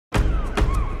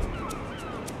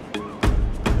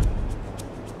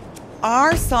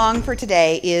our song for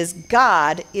today is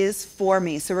God is for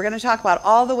me. So we're going to talk about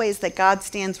all the ways that God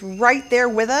stands right there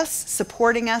with us,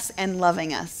 supporting us and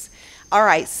loving us. All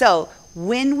right, so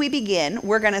when we begin,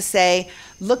 we're going to say,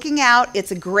 looking out,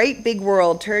 it's a great big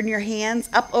world. Turn your hands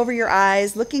up over your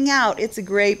eyes. Looking out, it's a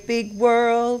great big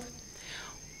world.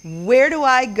 Where do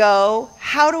I go?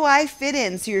 How do I fit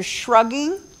in? So you're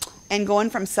shrugging and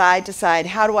going from side to side.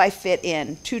 How do I fit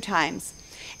in? 2 times.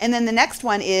 And then the next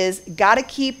one is, got to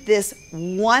keep this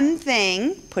one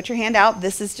thing. Put your hand out.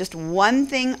 This is just one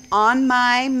thing on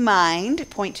my mind.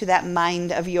 Point to that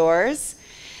mind of yours.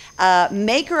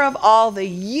 Maker of all the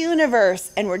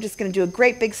universe, and we're just going to do a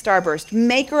great big starburst.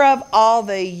 Maker of all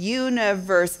the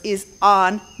universe is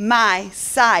on my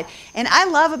side. And I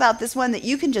love about this one that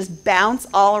you can just bounce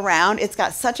all around. It's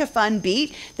got such a fun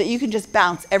beat that you can just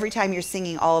bounce every time you're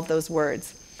singing all of those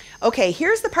words. Okay,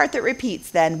 here's the part that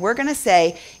repeats then. We're going to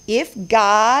say, if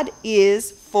God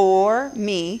is for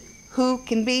me, who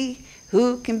can be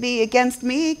against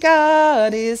me?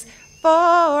 God is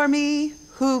for me.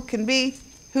 Who can be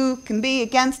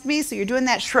against me? So you're doing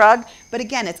that shrug, but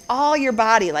again, it's all your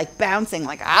body like bouncing,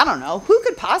 like, I don't know, who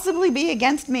could possibly be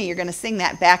against me? You're going to sing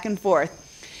that back and forth.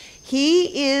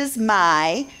 He is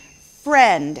my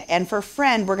friend, and for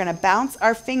friend, we're going to bounce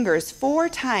our fingers 4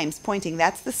 times, pointing.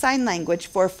 That's the sign language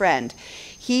for friend.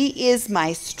 He is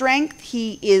my strength.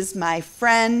 He is my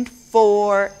friend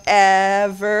forever.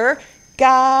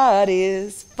 God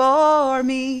is for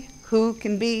me. Who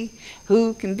can be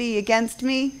against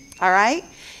me? All right.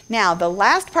 Now, the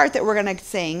last part that we're going to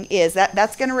sing is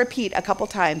that's going to repeat a couple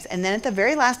times. And then at the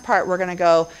very last part, we're going to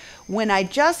go, when I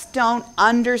just don't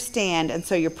understand. And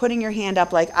so you're putting your hand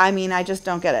up like, I just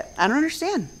don't get it. I don't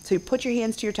understand. So you put your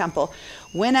hands to your temple.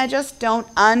 When I just don't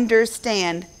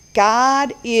understand,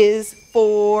 God is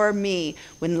for me.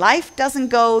 When life doesn't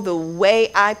go the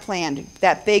way I planned,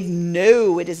 that big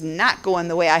no, it is not going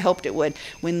the way I hoped it would.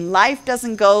 When life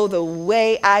doesn't go the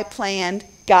way I planned,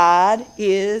 God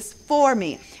is for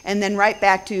me. And then right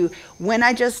back to, when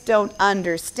I just don't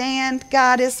understand,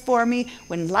 God is for me.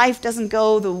 When life doesn't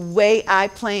go the way I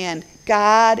planned,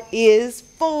 God is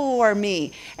for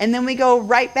me. And then we go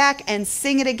right back and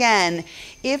sing it again.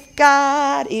 If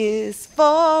God is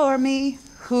for me,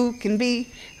 who can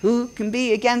be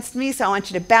against me? So I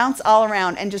want you to bounce all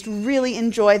around and just really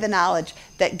enjoy the knowledge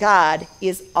that God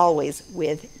is always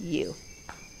with you.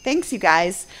 Thanks, you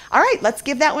guys. All right, let's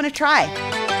give that one a try.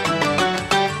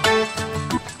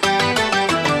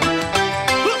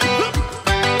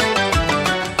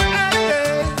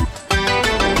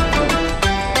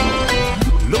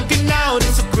 Looking out,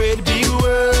 it's a great big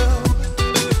world.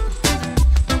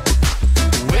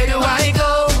 Where do I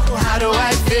go? How do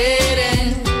I fit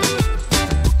in?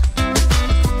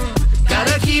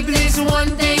 Gotta keep this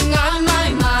one thing on my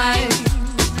mind.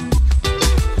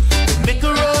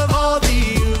 Maker of all the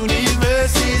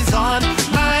universe is on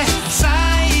my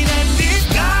side, and if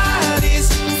God is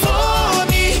for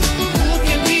me, who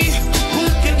can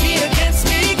be against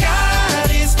me? God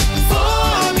is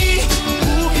for me,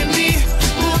 who can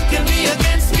be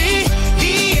against me?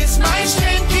 He is my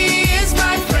strength, He is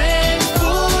my friend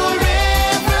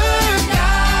forever.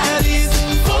 God is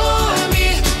for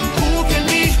me, who can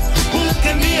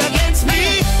be against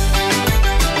me?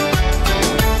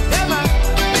 Yeah, man.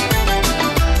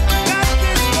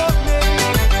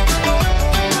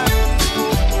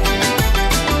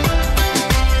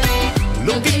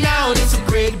 Looking out, it's a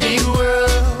great big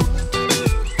world.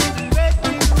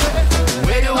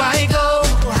 Where do I go?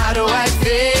 How do I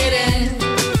fit in?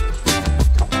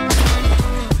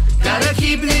 Gotta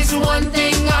keep this one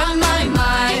thing on my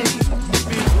mind.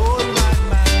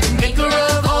 Maker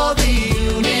of all the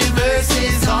universe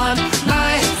is on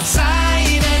my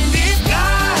side, and if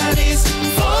God is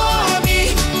for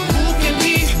me, who can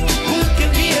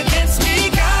be against me?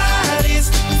 God is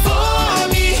for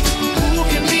me, who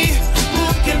can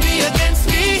be against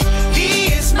me?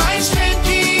 He is my strength,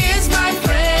 He is my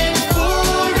friend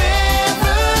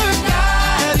forever.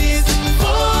 God is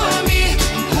for me,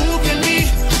 who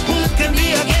can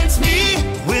be against me?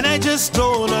 When I just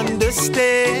don't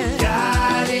understand,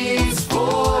 God is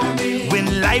for me.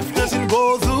 When life doesn't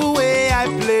go the way I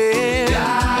planned,